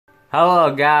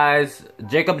Hello guys,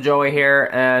 Jacob Joey here,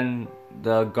 and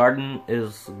the garden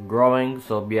is growing,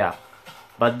 so yeah.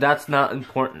 But that's not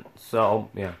important, so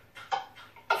yeah.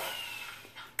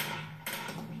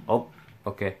 Oh,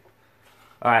 okay.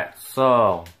 Alright,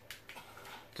 so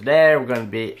today we're gonna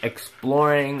be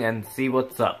exploring and see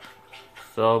what's up.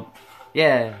 So,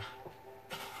 yeah.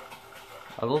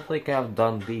 I don't think I've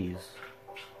done these.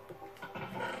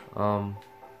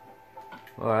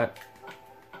 Alright.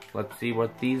 Let's see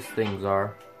what these things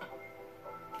are.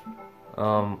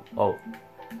 Oh,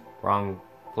 wrong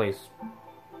place.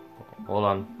 Hold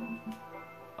on.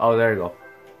 Oh, there you go.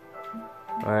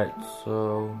 Alright,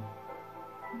 so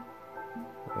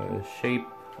shape,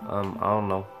 I don't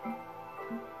know.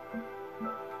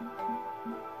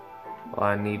 Well,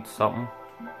 I need something.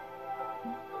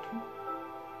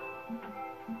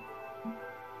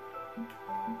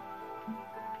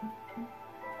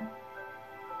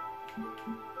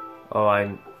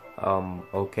 Oh,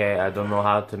 okay, I don't know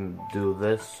how to do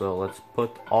this, so let's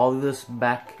put all this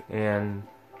back and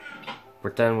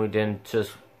pretend we didn't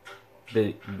just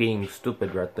being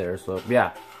stupid right there, so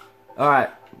yeah.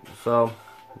 Alright, so,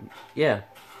 yeah.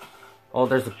 Oh,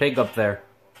 there's a pig up there.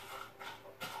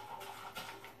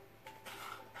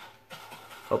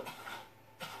 Oh,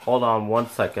 hold on 1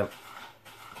 second.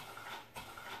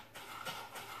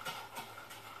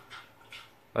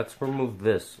 Let's remove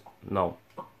this. No,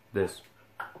 this.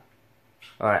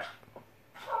 Alright.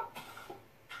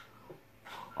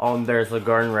 Oh, and there's a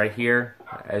garden right here.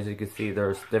 As you can see,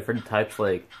 there's different types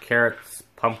like carrots,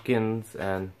 pumpkins,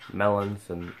 and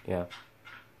melons, and yeah.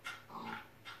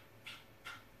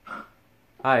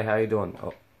 Hi, how you doing?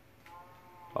 Oh,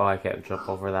 I can't jump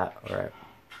over that. Alright.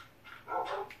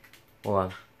 Hold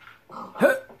on.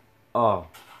 Oh.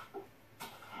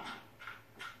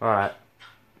 Alright.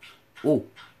 Ooh,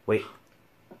 wait.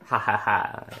 Ha ha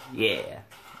ha. Yeah.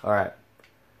 Alright.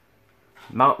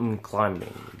 Mountain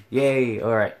climbing. Yay,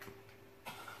 alright.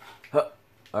 Huh.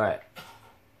 Alright.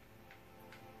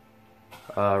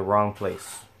 Wrong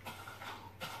place.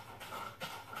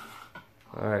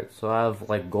 Alright, so I have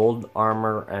like gold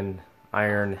armor and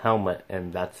iron helmet,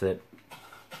 and that's it.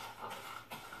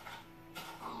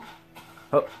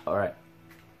 Oh, alright.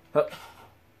 Oh,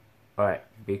 alright,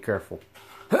 be careful.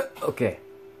 Okay.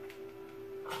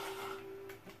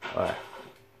 Alright,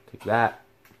 take that.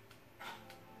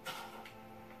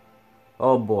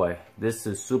 Oh boy, this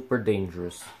is super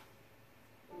dangerous.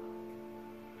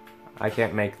 I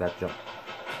can't make that jump.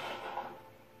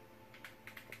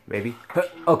 Maybe?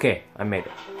 Okay, I made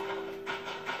it.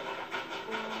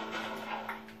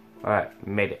 Alright,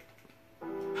 made it.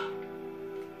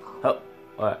 Oh,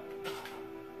 alright.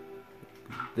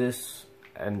 This,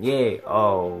 and yay,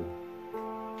 oh.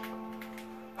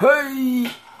 Hey!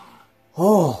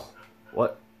 Oh!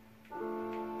 What?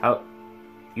 How?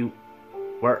 You?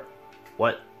 Where?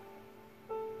 What?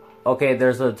 Okay,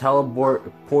 there's a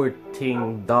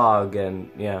teleporting dog,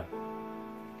 and yeah.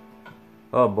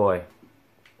 Oh boy.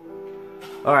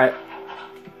 Alright.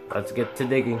 Let's get to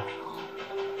digging.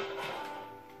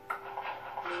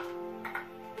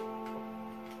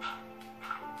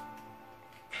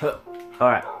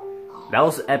 Alright. That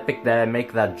was epic that I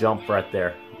make that jump right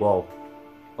there. Whoa.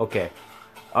 Okay.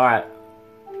 Alright.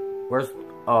 Where's...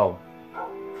 Oh.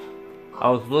 I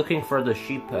was looking for the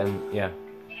sheep and... yeah.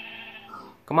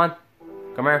 Come on.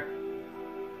 Come here.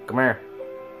 Come here.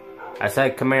 I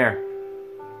said come here.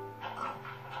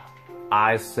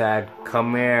 I said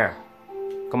come here.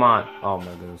 Come on. Oh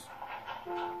my goodness.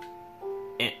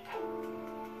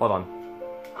 Hold on.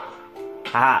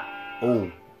 Haha.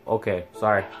 Oh. Okay.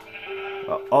 Sorry.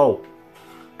 Oh.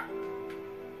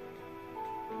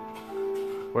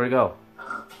 Where'd it go?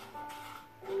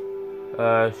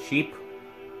 Sheep?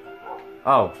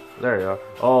 Oh, there you are.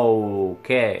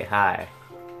 Okay, hi.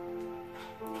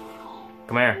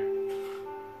 Come here.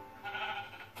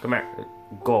 Come here.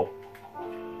 Go.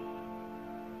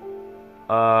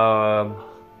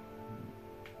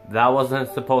 That wasn't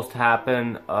supposed to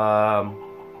happen.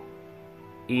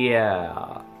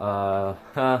 Yeah.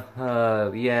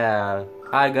 Yeah.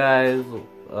 Hi, guys.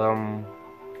 Oh.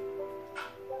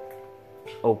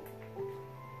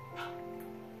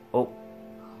 Oh.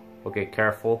 Okay,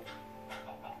 careful.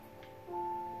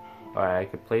 Alright, I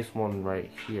could place one right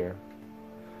here.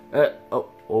 Oh.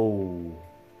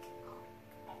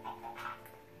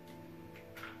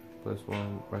 Place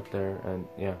one right there, and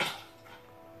yeah.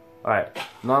 Alright,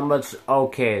 not much.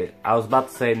 Okay, I was about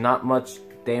to say not much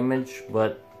damage,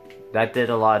 but that did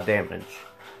a lot of damage.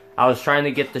 I was trying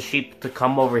to get the sheep to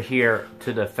come over here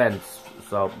to the fence,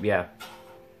 so yeah.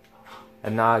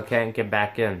 And now I can't get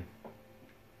back in.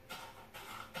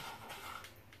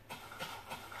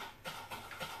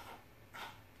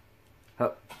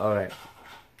 Alright.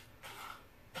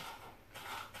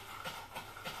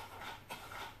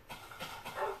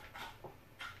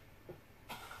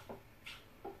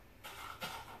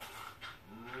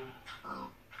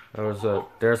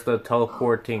 There's the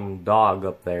teleporting dog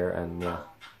up there, and yeah.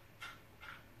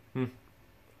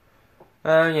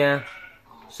 Yeah.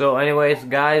 So anyways,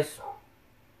 guys,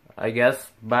 I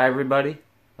guess, bye everybody.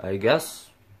 I guess.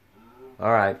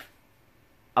 Alright.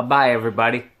 Bye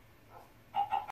everybody.